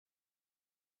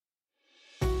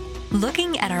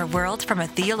Looking at our world from a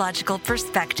theological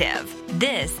perspective.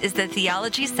 This is the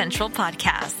Theology Central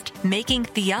Podcast, making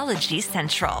theology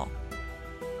central.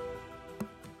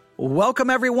 Welcome,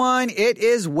 everyone. It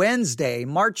is Wednesday,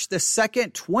 March the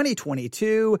 2nd,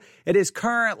 2022. It is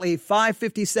currently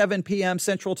 5:57 p.m.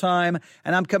 Central Time,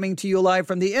 and I'm coming to you live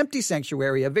from the empty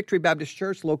sanctuary of Victory Baptist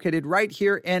Church, located right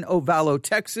here in Ovalo,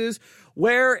 Texas,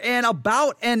 where in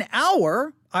about an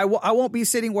hour, I won't be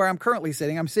sitting where I'm currently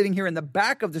sitting. I'm sitting here in the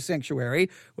back of the sanctuary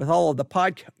with all of the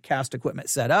podcast equipment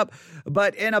set up.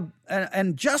 But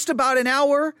in just about an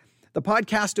hour, the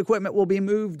podcast equipment will be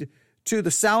moved to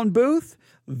the sound booth.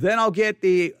 Then I'll get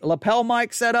the lapel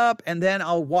mic set up, and then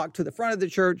I'll walk to the front of the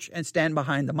church and stand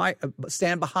behind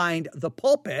the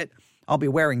pulpit. I'll be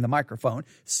wearing the microphone.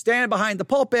 Stand behind the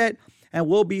pulpit, and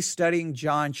we'll be studying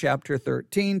John chapter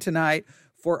 13 tonight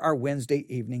for our Wednesday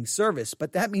evening service.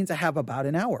 But that means I have about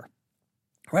an hour,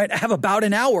 right? I have about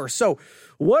an hour. So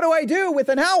what do I do with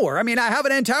an hour? I mean, I have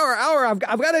an entire hour. I've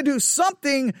got to do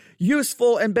something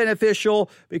useful and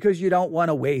beneficial because you don't want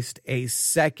to waste a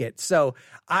second. So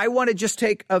I want to just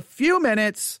take a few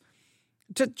minutes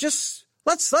to just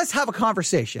let's have a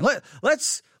conversation.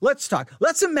 Let's talk.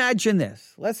 Let's imagine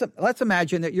this. Let's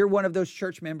imagine that you're one of those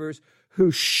church members who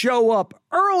show up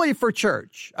early for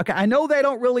church. Okay, I know they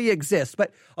don't really exist,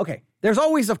 but okay, there's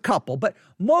always a couple, but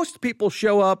most people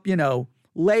show up,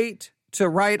 late to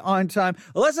right on time.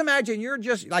 Well, let's imagine you're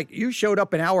just like, you showed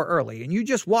up an hour early and you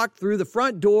just walked through the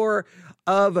front door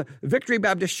of Victory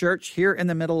Baptist Church here in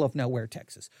the middle of nowhere,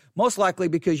 Texas. Most likely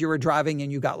because you were driving and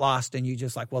you got lost and you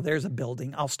just like, well, there's a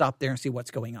building. I'll stop there and see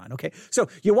what's going on. Okay. So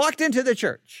you walked into the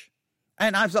church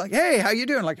and I was like, hey, how you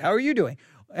doing? Like, how are you doing?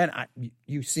 And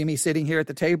you see me sitting here at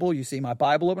the table. You see my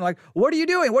Bible open. Like, what are you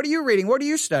doing? What are you reading? What are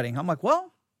you studying? I'm like,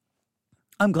 well,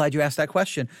 I'm glad you asked that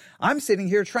question. I'm sitting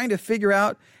here trying to figure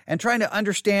out and trying to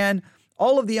understand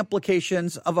all of the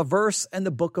implications of a verse in the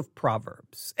book of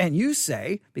Proverbs. And you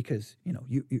say, because,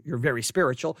 you're very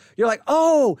spiritual, you're like,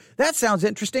 oh, that sounds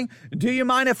interesting. Do you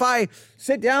mind if I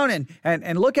sit down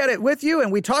and look at it with you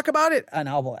and we talk about it? And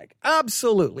I'll be like,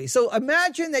 absolutely. So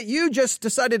imagine that you just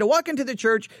decided to walk into the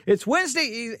church. It's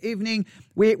Wednesday evening.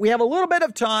 We have a little bit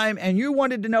of time and you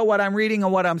wanted to know what I'm reading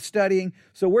and what I'm studying.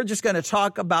 So we're just going to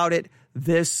talk about it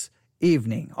this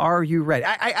evening. Are you ready?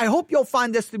 I hope you'll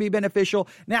find this to be beneficial.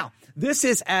 Now, this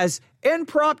is as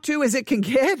impromptu as it can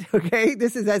get. Okay.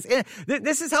 This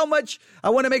is how much I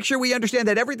want to make sure we understand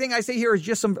that everything I say here is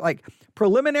just some like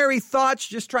preliminary thoughts,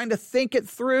 just trying to think it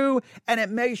through, and it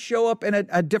may show up in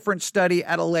a different study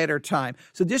at a later time.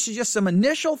 So this is just some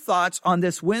initial thoughts on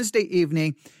this Wednesday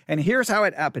evening. And here's how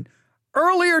it happened.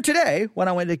 Earlier today, when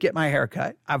I went to get my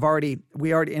haircut,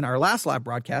 we already in our last live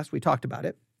broadcast, we talked about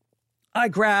it. I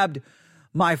grabbed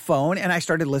my phone and I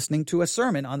started listening to a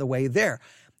sermon on the way there.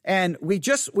 And we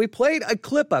played a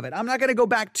clip of it. I'm not going to go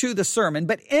back to the sermon,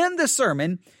 but in the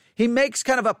sermon, he makes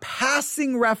kind of a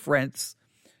passing reference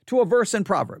to a verse in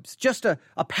Proverbs, just a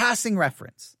passing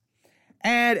reference.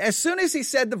 And as soon as he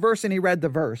said the verse and he read the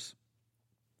verse,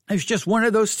 it's just one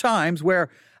of those times where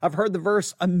I've heard the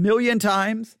verse a million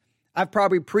times. I've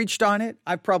probably preached on it.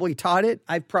 I've probably taught it.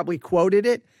 I've probably quoted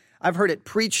it. I've heard it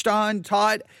preached on,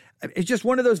 taught. It's just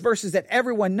one of those verses that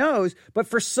everyone knows. But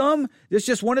for some, it's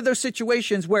just one of those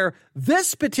situations where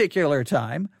this particular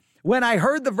time, when I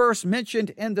heard the verse mentioned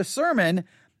in the sermon,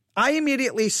 I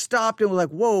immediately stopped and was like,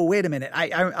 whoa, wait a minute.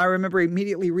 I remember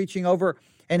immediately reaching over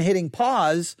and hitting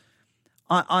pause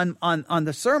on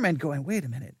the sermon going, wait a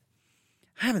minute.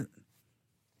 I haven't.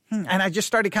 And I just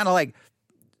started kind of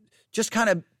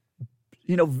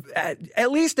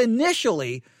at least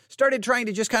initially started trying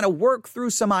to just kind of work through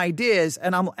some ideas.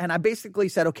 And I basically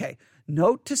said, okay,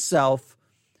 note to self,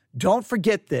 don't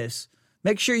forget this.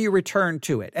 Make sure you return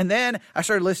to it. And then I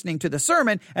started listening to the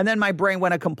sermon, and then my brain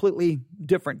went a completely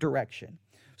different direction.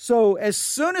 So as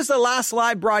soon as the last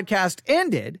live broadcast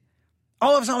ended,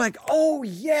 all of a sudden I'm like, oh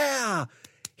yeah,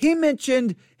 he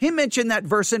mentioned that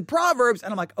verse in Proverbs.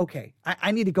 And I'm like, okay,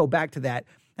 I need to go back to that.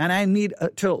 And I need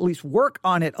to at least work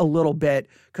on it a little bit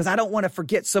because I don't want to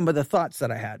forget some of the thoughts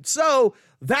that I had. So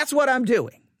that's what I'm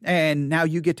doing. And now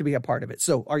you get to be a part of it.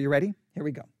 So are you ready? Here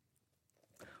we go.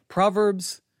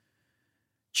 Proverbs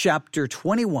chapter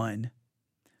 21,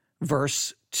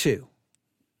 verse 2.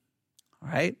 All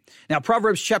right. Now,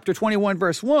 Proverbs chapter 21,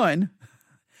 verse 1.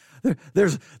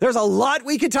 There's a lot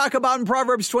we could talk about in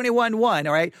Proverbs 21:1.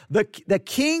 All right. The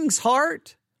king's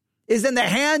heart is in the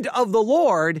hand of the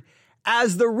Lord.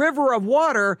 As the river of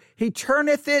water, he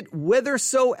turneth it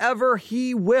whithersoever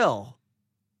he will.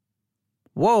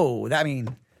 Whoa,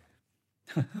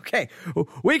 Okay,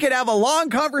 we could have a long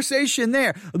conversation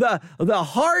there. The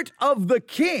heart of the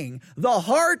king, the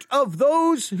heart of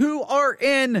those who are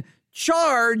in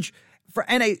charge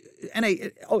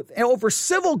over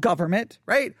civil government,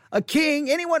 right? A king,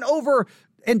 anyone over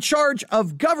in charge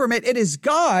of government, it is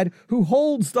God who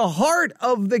holds the heart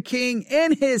of the king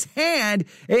in his hand,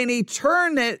 and he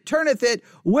turneth it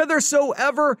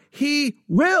whithersoever he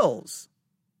wills.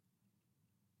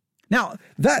 Now,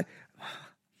 the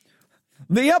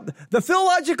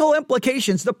theological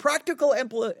implications, the practical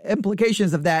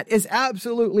implications of that is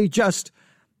absolutely just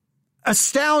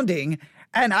astounding.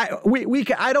 And I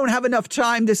don't have enough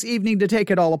time this evening to take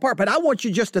it all apart, but I want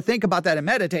you just to think about that and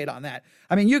meditate on that.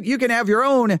 I mean, you can have your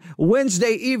own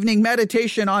Wednesday evening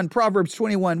meditation on Proverbs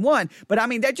 21:1, but I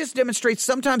mean, that just demonstrates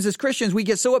sometimes as Christians, we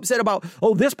get so upset about,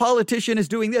 oh, this politician is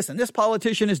doing this and this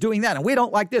politician is doing that, and we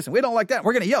don't like this and we don't like that.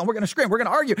 We're going to yell, we're going to scream, we're going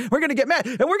to argue, we're going to get mad,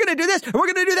 and we're going to do this and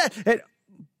we're going to do that. And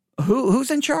who's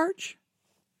in charge?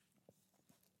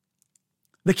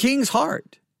 The king's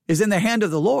heart is in the hand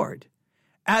of the Lord.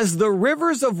 As the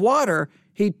rivers of water,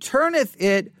 he turneth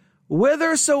it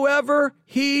whithersoever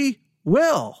he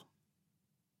will.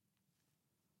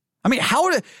 I mean, how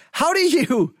do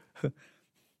you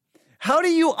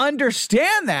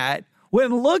understand that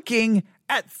when looking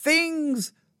at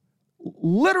things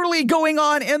literally going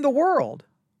on in the world?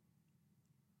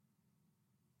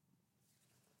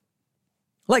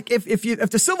 Like if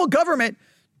the civil government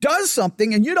does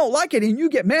something and you don't like it and you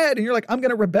get mad and you're like, I'm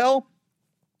going to rebel,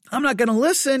 I'm not going to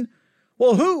listen.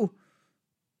 Well, who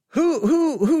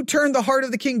turned the heart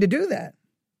of the king to do that?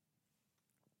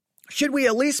 Should we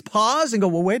at least pause and go,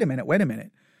 well, wait a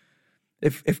minute.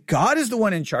 If God is the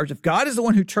one in charge, if God is the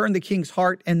one who turned the king's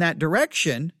heart in that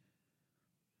direction,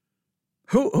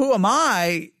 who am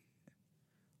I?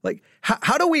 Like,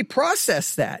 how do we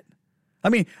process that? I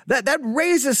mean, that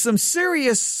raises some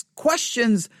serious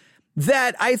questions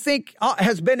that I think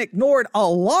has been ignored a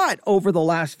lot over the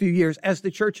last few years as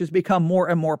the church has become more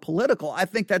and more political. I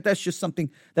think that's just something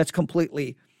that's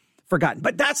completely forgotten.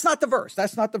 But that's not the verse.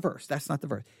 That's not the verse.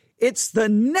 It's the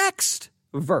next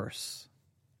verse.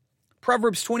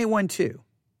 Proverbs 21:2.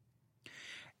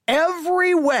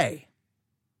 Every way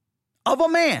of a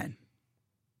man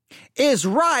is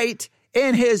right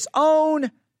in his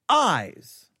own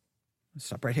eyes. Let's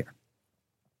stop right here.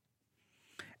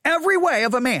 Every way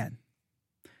of a man,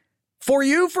 for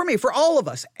you, for me, for all of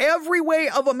us, every way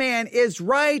of a man is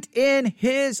right in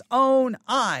his own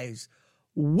eyes.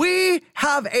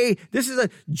 This is a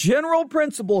general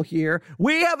principle here.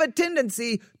 We have a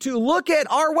tendency to look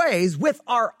at our ways with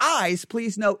our eyes,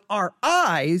 please note our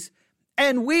eyes,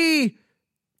 and we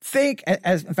think,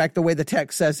 as in fact, the way the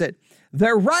text says it,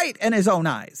 they're right in his own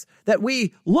eyes. That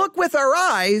we look with our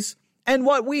eyes and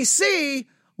what we see,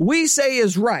 we say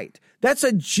is right. That's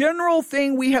a general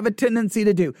thing we have a tendency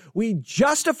to do. We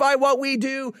justify what we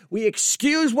do, we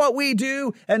excuse what we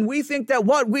do, and we think that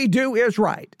what we do is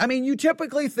right. I mean, you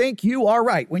typically think you are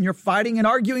right. When you're fighting and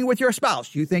arguing with your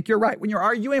spouse, you think you're right. When you're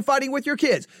arguing and fighting with your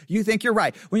kids, you think you're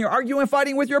right. When you're arguing and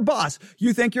fighting with your boss,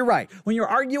 you think you're right. When you're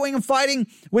arguing and fighting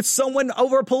with someone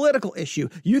over a political issue,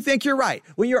 you think you're right.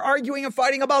 When you're arguing and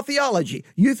fighting about theology,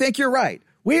 you think you're right.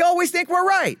 We always think we're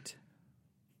right.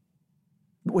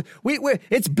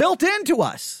 It's built into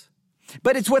us,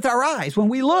 but it's with our eyes. When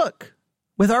we look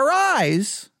with our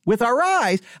eyes,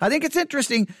 I think it's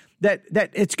interesting that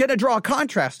it's going to draw a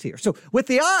contrast here. So with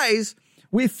the eyes,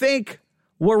 we think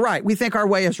we're right. We think our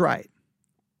way is right.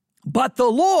 But the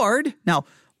Lord,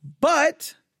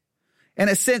 but in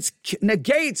a sense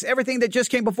negates everything that just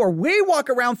came before. We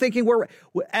walk around thinking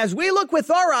as we look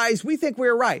with our eyes, we think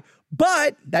we're right.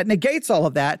 But that negates all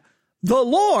of that. The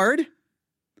Lord,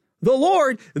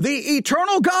 the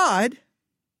eternal God,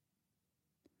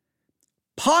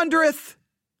 pondereth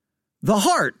the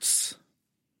hearts.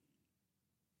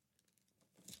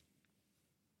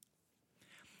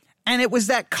 And it was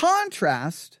that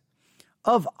contrast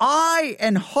of eye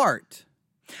and heart.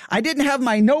 I didn't have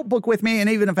my notebook with me, and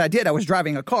even if I did, I was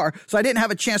driving a car, so I didn't have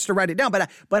a chance to write it down.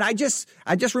 But I just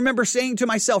remember saying to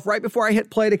myself right before I hit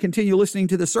play to continue listening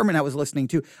to the sermon I was listening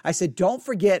to, I said, don't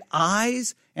forget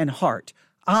eyes and heart.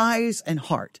 Eyes and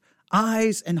heart,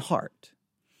 eyes and heart.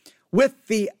 With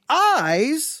the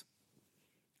eyes,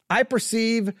 I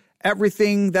perceive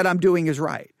everything that I'm doing is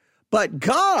right. But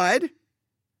God,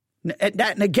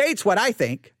 that negates what I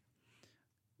think,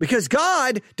 because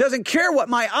God doesn't care what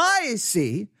my eyes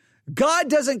see. God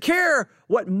doesn't care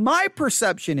what my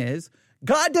perception is.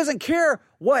 God doesn't care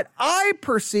what I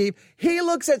perceive. He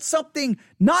looks at something,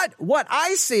 not what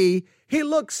I see. He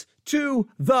looks to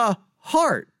the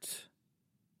heart.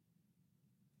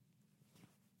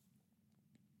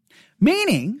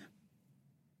 Meaning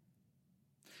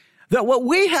that what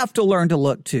we have to learn to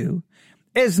look to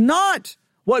is not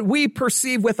what we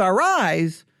perceive with our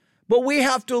eyes, but we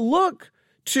have to look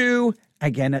to,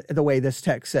 again, the way this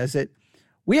text says it,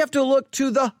 we have to look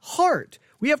to the heart.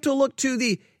 We have to look to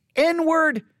the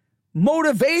inward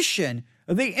motivation,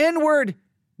 the inward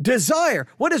desire.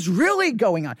 What is really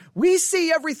going on? We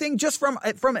see everything just from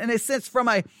in a sense, from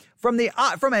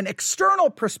an external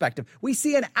perspective. We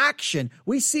see an action.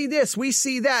 We see this, we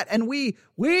see that, and we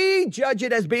judge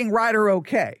it as being right or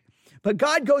okay. But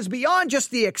God goes beyond just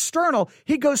the external.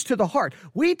 He goes to the heart.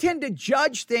 We tend to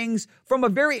judge things from a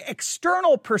very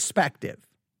external perspective.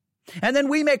 And then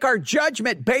we make our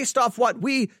judgment based off what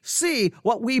we see,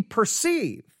 what we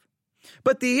perceive.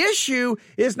 But the issue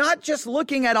is not just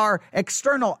looking at our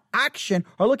external action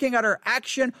or looking at our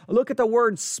action, or look at the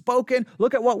words spoken,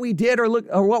 look at what we did or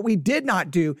what we did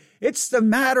not do. It's the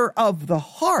matter of the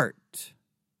heart.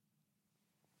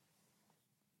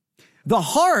 The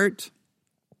heart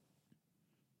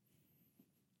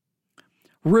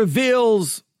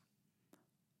reveals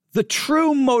the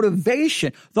true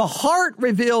motivation. The heart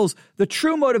reveals the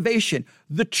true motivation,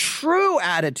 the true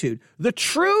attitude, the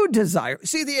true desire.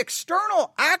 See, the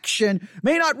external action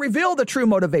may not reveal the true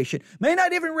motivation, may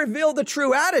not even reveal the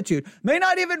true attitude, may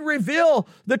not even reveal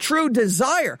the true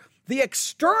desire. The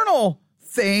external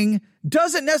thing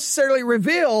doesn't necessarily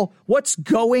reveal what's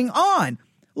going on.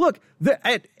 Look,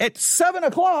 at 7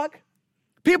 o'clock,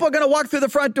 people are going to walk through the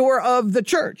front door of the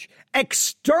church.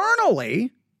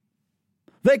 Externally,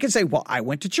 they can say, well, I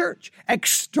went to church.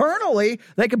 Externally,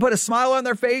 they can put a smile on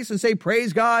their face and say,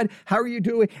 praise God, how are you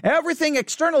doing? Everything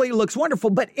externally looks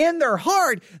wonderful, but in their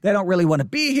heart, they don't really want to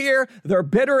be here. They're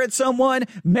bitter at someone.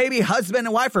 Maybe husband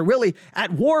and wife are really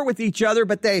at war with each other,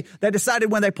 but they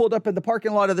decided when they pulled up in the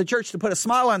parking lot of the church to put a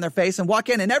smile on their face and walk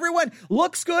in, and everyone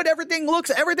looks good. Everything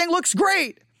looks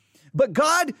great. But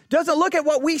God doesn't look at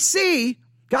what we see.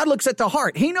 God looks at the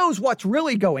heart. He knows what's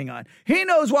really going on. He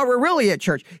knows why we're really at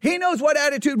church. He knows what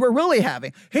attitude we're really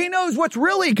having. He knows what's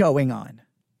really going on.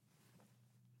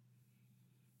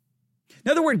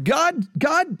 In other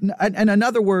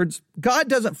words, God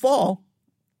doesn't fall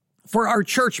for our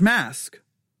church mask.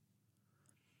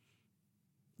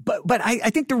 But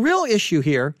I think the real issue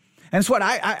here, and it's what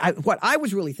I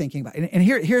was really thinking about, and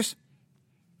here's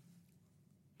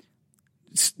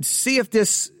see if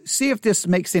this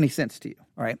makes any sense to you.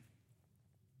 All right.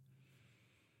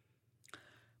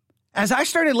 As I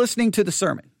started listening to the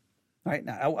sermon, all right,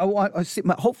 now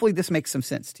hopefully this makes some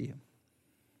sense to you.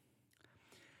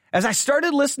 As I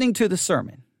started listening to the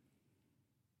sermon,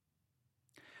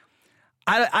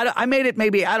 I made it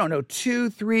maybe, 2,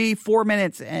 3, 4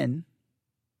 minutes in,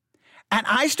 and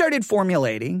I started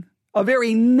formulating a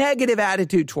very negative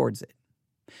attitude towards it.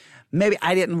 Maybe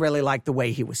I didn't really like the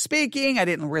way he was speaking. I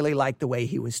didn't really like the way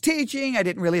he was teaching. I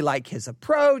didn't really like his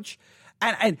approach.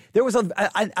 And there was a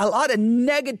lot of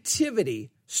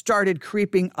negativity started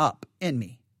creeping up in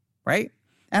me, right?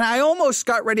 And I almost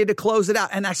got ready to close it out.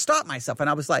 And I stopped myself and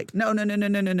I was like, no,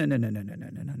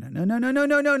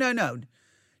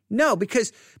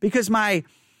 because my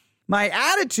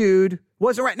attitude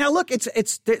wasn't right. Now, look,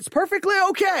 it's perfectly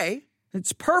okay.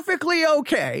 It's perfectly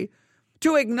okay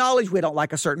to acknowledge we don't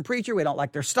like a certain preacher, we don't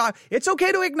like their style. It's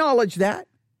okay to acknowledge that.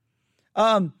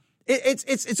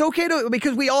 It's okay to,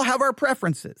 because we all have our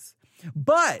preferences.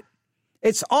 But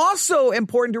it's also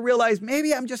important to realize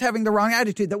maybe I'm just having the wrong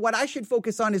attitude, that what I should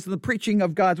focus on is the preaching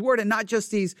of God's word and not just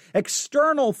these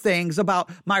external things about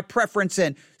my preference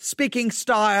in speaking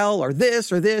style or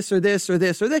this or this or this or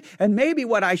this or this. And maybe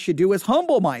what I should do is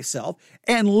humble myself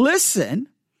and listen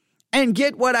and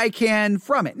get what I can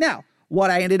from it. Now, what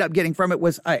I ended up getting from it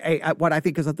was what I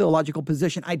think is a theological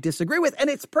position I disagree with. And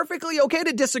it's perfectly okay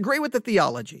to disagree with the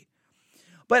theology.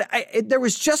 But I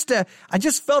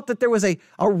just felt that there was a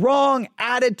wrong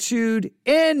attitude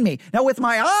in me. Now, with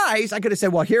my eyes, I could have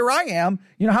said, well, here I am.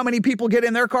 You know how many people get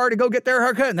in their car to go get their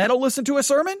haircut and they don't listen to a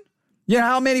sermon? You know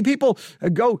how many people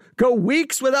go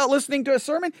weeks without listening to a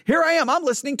sermon? Here I am. I'm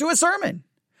listening to a sermon.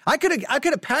 I could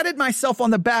have patted myself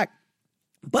on the back.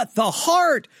 But the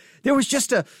heart, there was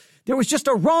just a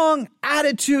wrong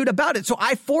attitude about it. So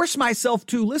I forced myself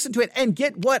to listen to it and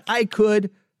get what I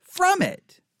could from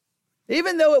it,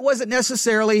 even though it wasn't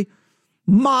necessarily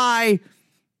my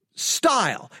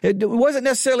style. It wasn't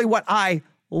necessarily what I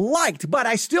liked, but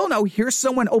I still know here's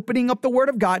someone opening up the word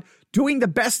of God, doing the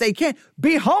best they can.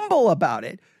 Be humble about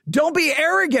it. Don't be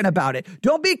arrogant about it.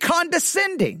 Don't be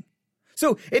condescending.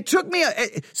 So it took me,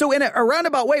 in a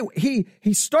roundabout way,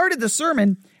 he started the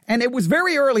sermon, and it was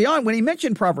very early on when he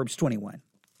mentioned Proverbs 21.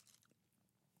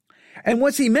 And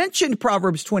once he mentioned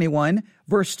Proverbs 21,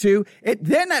 verse 2,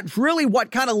 then that's really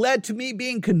what kind of led to me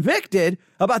being convicted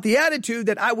about the attitude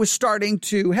that I was starting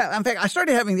to have. In fact, I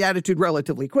started having the attitude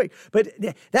relatively quick, but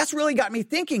that's really got me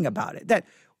thinking about it. That,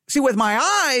 see, with my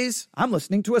eyes, I'm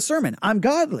listening to a sermon. I'm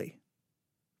godly.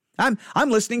 I'm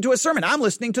listening to a sermon. I'm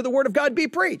listening to the word of God be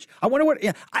preached. I wonder what,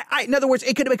 in other words,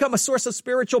 it could become a source of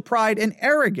spiritual pride and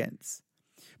arrogance.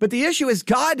 But the issue is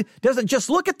God doesn't just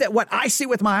look at that, what I see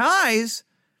with my eyes.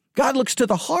 God looks to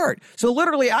the heart. So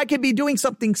literally I could be doing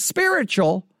something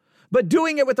spiritual, but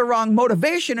doing it with the wrong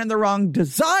motivation and the wrong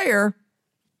desire.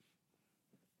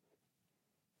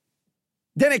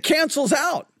 Then it cancels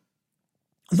out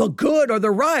the good or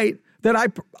the right that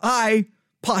I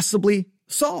possibly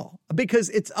saw, because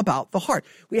it's about the heart.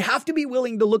 We have to be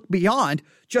willing to look beyond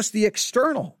just the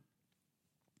external.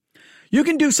 You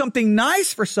can do something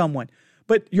nice for someone,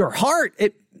 but your heart,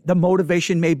 the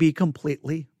motivation may be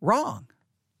completely wrong.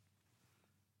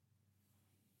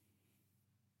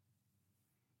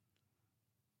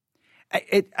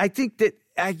 I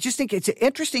just think it's an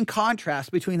interesting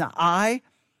contrast between the eye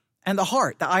and the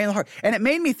heart, And it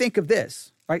made me think of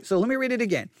this, right? So let me read it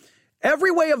again.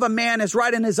 Every way of a man is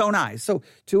right in his own eyes. So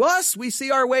to us, we see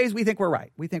our ways, we think we're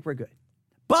right. We think we're good.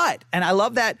 But, and I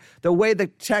love that the way the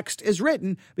text is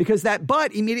written, because that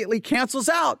but immediately cancels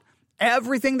out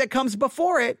everything that comes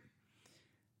before it.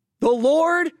 The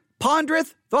Lord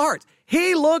pondereth the heart.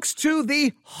 He looks to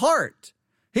the heart.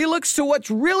 He looks to what's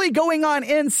really going on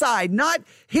inside.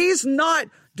 He's not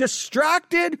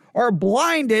distracted or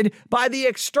blinded by the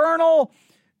external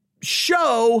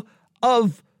show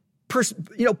of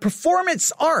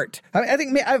performance art. I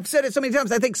think I've said it so many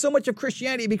times. I think so much of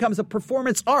Christianity becomes a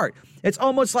performance art. It's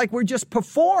almost like we just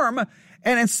perform,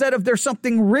 and instead of there's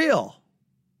something real.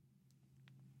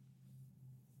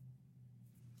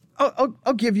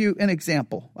 I'll give you an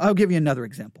example. I'll give you another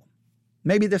example.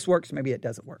 Maybe this works. Maybe it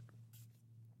doesn't work.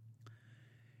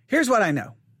 Here's what I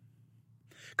know.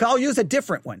 I'll use a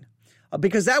different one.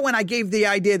 Because that one I gave the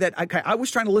idea that I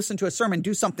was trying to listen to a sermon,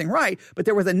 do something right, but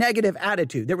there was a negative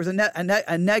attitude. There was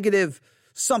a negative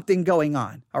something going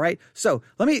on. All right. So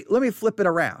let me flip it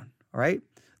around. All right.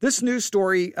 This news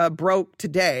story broke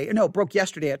yesterday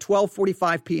at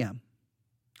 12:45 p.m.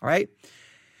 All right.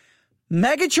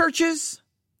 Mega churches,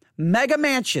 mega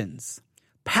mansions,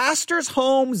 pastors'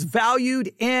 homes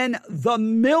valued in the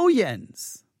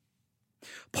millions.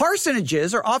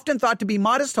 Parsonages are often thought to be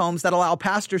modest homes that allow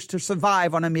pastors to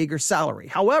survive on a meager salary.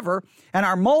 However, in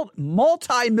our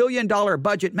multi-million-dollar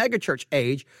budget megachurch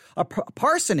age, a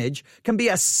parsonage can be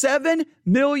a $7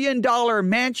 million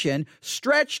mansion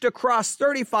stretched across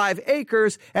 35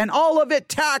 acres, and all of it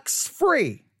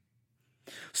tax-free.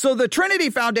 So the Trinity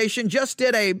Foundation just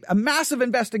did a massive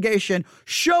investigation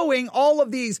showing all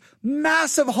of these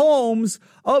massive homes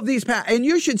of these and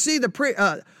you should see the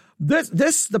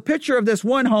picture of this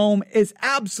one home is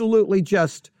absolutely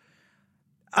just,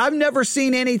 I've never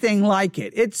seen anything like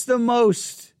it. It's the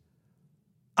most,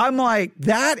 I'm like,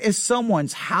 that is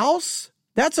someone's house?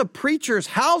 That's a preacher's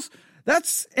house?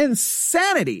 That's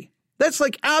insanity. That's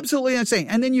like absolutely insane.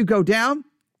 And then you go down.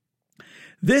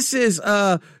 This is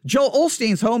Joel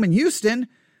Osteen's home in Houston.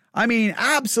 I mean,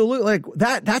 absolutely, like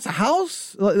that's a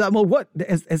house? Well, what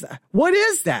is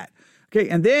that? Okay,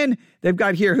 and then they've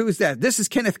got here, who's that? This is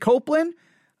Kenneth Copeland,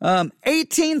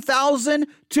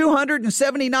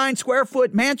 18,279 square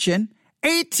foot mansion,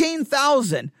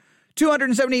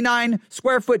 18,279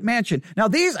 square foot mansion. Now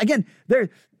these, again,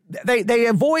 they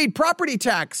avoid property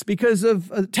tax because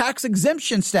of tax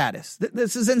exemption status.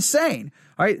 This is insane.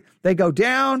 All right, they go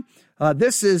down.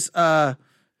 This is, I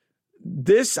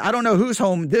don't know whose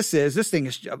home this is. This thing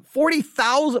is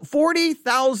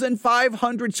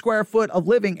 40,500 square foot of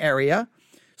living area,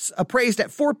 appraised at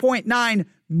 $4.9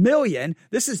 million.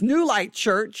 This is New Light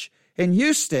Church in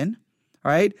Houston.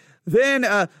 All right. Then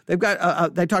they've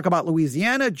got, they talk about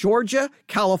Louisiana, Georgia,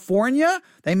 California.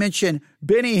 They mention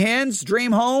Benny Hinn's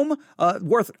dream home,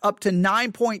 worth up to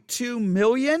 $9.2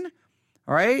 million.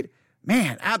 All right.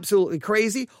 Man, absolutely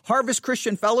crazy. Harvest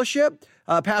Christian Fellowship.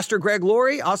 Pastor Greg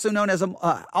Laurie, also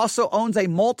owns a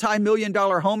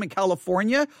multi-million-dollar home in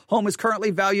California. Home is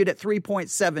currently valued at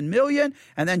 $3.7 million.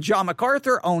 And then John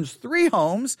MacArthur owns 3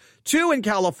 homes, 2 in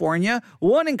California,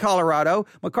 1 in Colorado.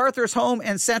 MacArthur's home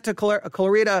in Santa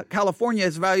Clarita, California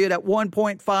is valued at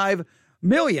 $1.5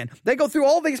 million. They go through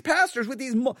all these pastors with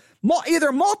these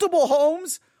either multiple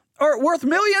homes or worth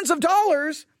millions of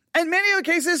dollars. And many of the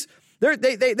cases,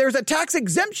 there's a tax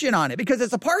exemption on it because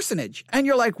it's a parsonage. And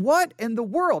you're like, what in the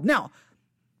world? Now,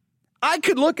 I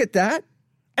could look at that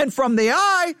And from the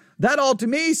eye, that all to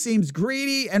me seems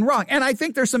greedy and wrong. And I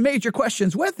think there's some major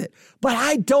questions with it. But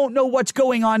I don't know what's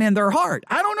going on in their heart.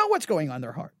 I don't know what's going on in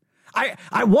their heart.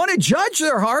 I want to judge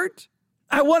their heart.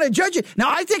 I want to judge it. Now,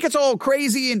 I think it's all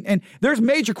crazy, and there's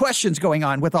major questions going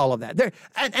on with all of that.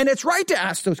 And it's right to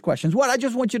ask those questions. What I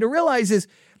just want you to realize is,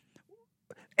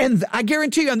 and I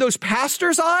guarantee you, in those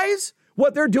pastors' eyes,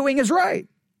 what they're doing is right.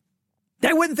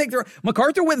 They wouldn't think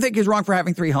MacArthur wouldn't think he's wrong for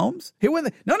having 3 homes. None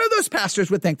of those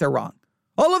pastors would think they're wrong.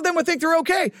 All of them would think they're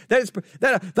okay.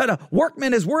 That a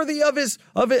workman is worthy of his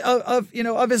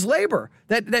labor.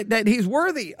 That he's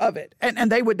worthy of it.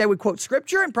 And they would quote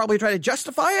scripture and probably try to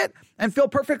justify it and feel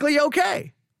perfectly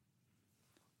okay.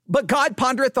 But God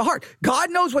pondereth the heart. God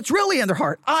knows what's really in their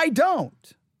heart. I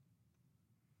don't.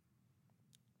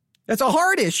 That's a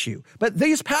heart issue. But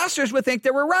these pastors would think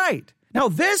they were right. Now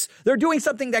they're doing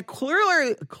something that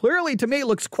clearly to me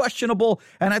looks questionable,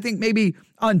 and I think maybe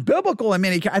unbiblical in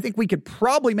many cases. I think we could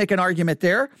probably make an argument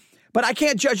there, but I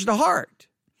can't judge the heart.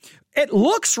 It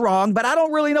looks wrong, but I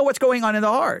don't really know what's going on in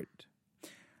the heart.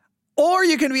 Or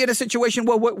you can be in a situation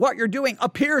where what you're doing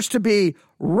appears to be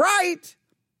right,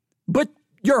 but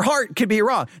your heart could be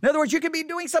wrong. In other words, you could be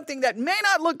doing something that may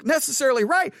not look necessarily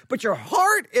right, but your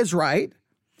heart is right.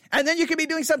 And then you could be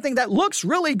doing something that looks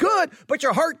really good, but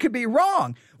your heart could be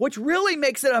wrong, which really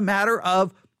makes it a matter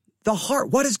of the heart.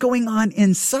 What is going on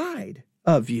inside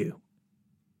of you?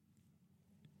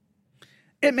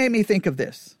 It made me think of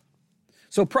this.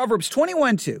 So Proverbs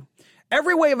 21:2,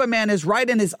 every way of a man is right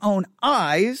in his own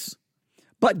eyes,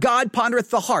 but God pondereth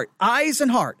the heart. Eyes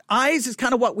and heart. Eyes is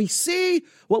kind of what we see,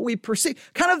 what we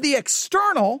perceive, kind of the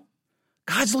external.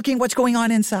 God's looking at what's going on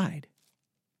inside.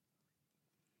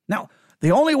 Now,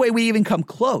 the only way we even come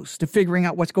close to figuring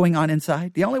out what's going on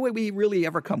inside, the only way we really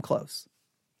ever come close,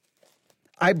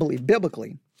 I believe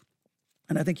biblically,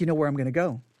 and I think you know where I'm going to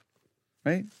go,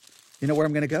 right? You know where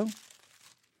I'm going to go?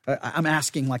 I'm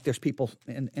asking like there's people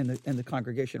in the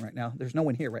congregation right now. There's no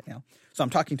one here right now. So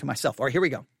I'm talking to myself. All right, here we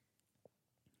go.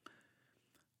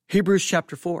 Hebrews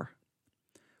chapter 4.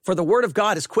 For the word of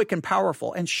God is quick and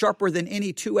powerful and sharper than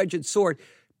any two-edged sword,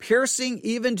 piercing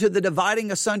even to the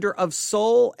dividing asunder of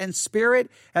soul and spirit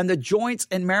and the joints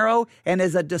and marrow, and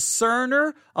is a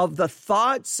discerner of the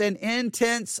thoughts and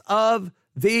intents of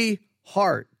the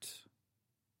heart.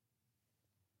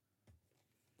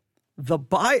 The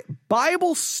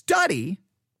Bible study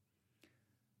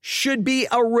should be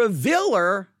a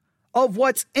revealer of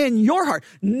what's in your heart,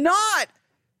 not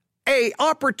an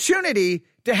opportunity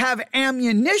to have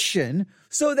ammunition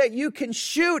so that you can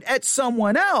shoot at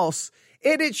someone else.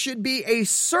 It should be a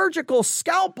surgical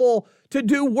scalpel to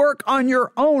do work on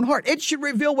your own heart. It should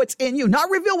reveal what's in you, not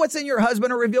reveal what's in your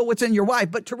husband or reveal what's in your wife,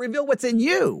 but to reveal what's in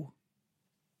you.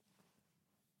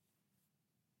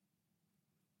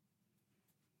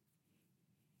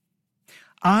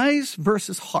 Eyes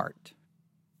versus heart.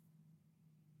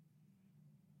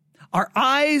 Our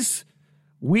eyes,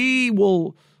 we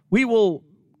will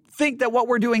think that what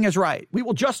we're doing is right. We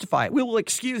will justify it. We will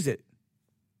excuse it.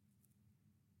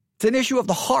 It's an issue of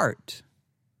the heart.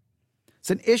 It's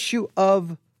an issue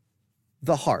of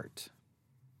the heart.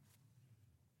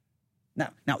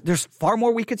 Now, there's far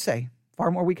more we could say.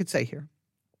 Far more we could say here.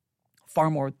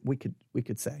 Far more we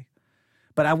could say.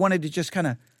 But I wanted to just kind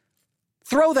of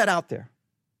throw that out there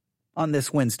on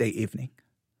this Wednesday evening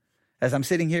as I'm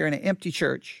sitting here in an empty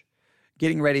church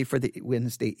getting ready for the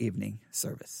Wednesday evening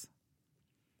service.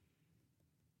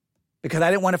 Because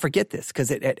I didn't want to forget this, because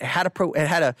it had a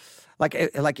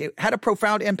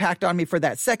profound impact on me for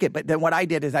that second. But then what I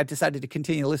did is I decided to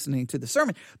continue listening to the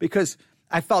sermon because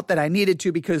I felt that I needed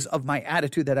to because of my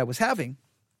attitude that I was having.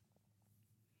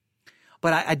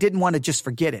 But I didn't want to just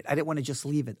forget it. I didn't want to just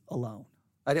leave it alone.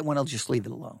 I didn't want to just leave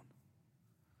it alone.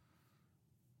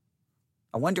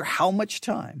 I wonder how much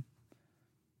time.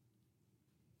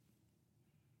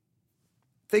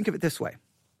 Think of it this way.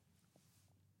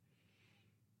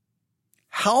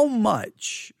 How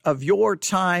much of your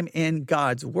time in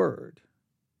God's Word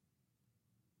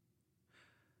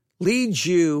leads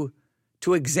you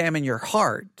to examine your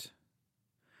heart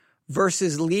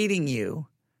versus leading you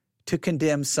to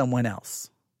condemn someone else?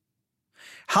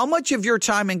 How much of your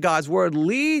time in God's Word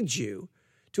leads you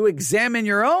to examine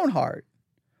your own heart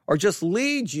or just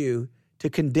leads you to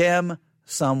condemn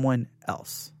someone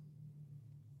else?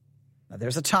 Now,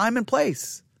 there's a time and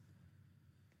place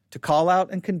to call out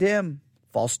and condemn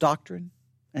false doctrine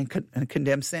and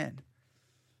condemn sin.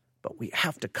 But we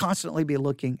have to constantly be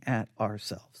looking at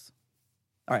ourselves.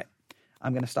 All right,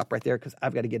 I'm going to stop right there because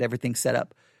I've got to get everything set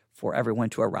up for everyone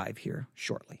to arrive here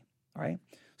shortly. All right,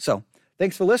 so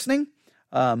thanks for listening.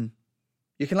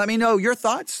 You can let me know your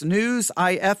thoughts,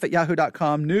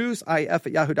 newsif@yahoo.com,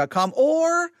 newsif@yahoo.com,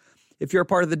 or if you're a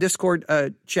part of the Discord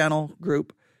channel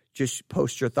group, just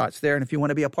post your thoughts there. And if you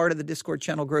want to be a part of the Discord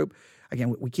channel group,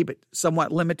 again, we keep it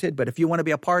somewhat limited, but if you want to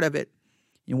be a part of it,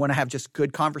 you want to have just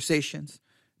good conversations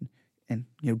and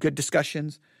good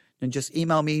discussions, then just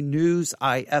email me,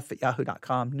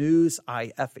 newsif@yahoo.com,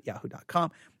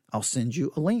 newsif@yahoo.com. I'll send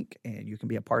you a link, and you can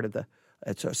be a part of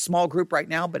it's a small group right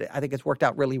now, but I think it's worked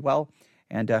out really well.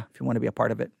 And if you want to be a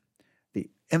part of it, the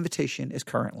invitation is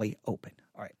currently open.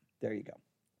 All right, there you go.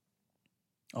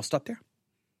 I'll stop there.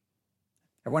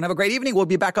 Everyone have a great evening. We'll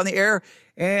be back on the air,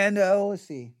 and let's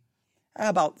see,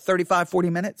 about 35, 40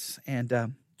 minutes,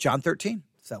 and John 13.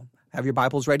 So have your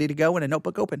Bibles ready to go and a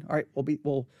notebook open. All right,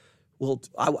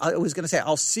 I was going to say,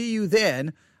 I'll see you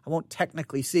then. I won't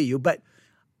technically see you, but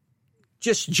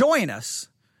just join us,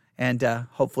 and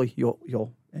hopefully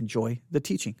you'll enjoy the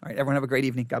teaching. All right, everyone have a great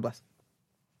evening. God bless.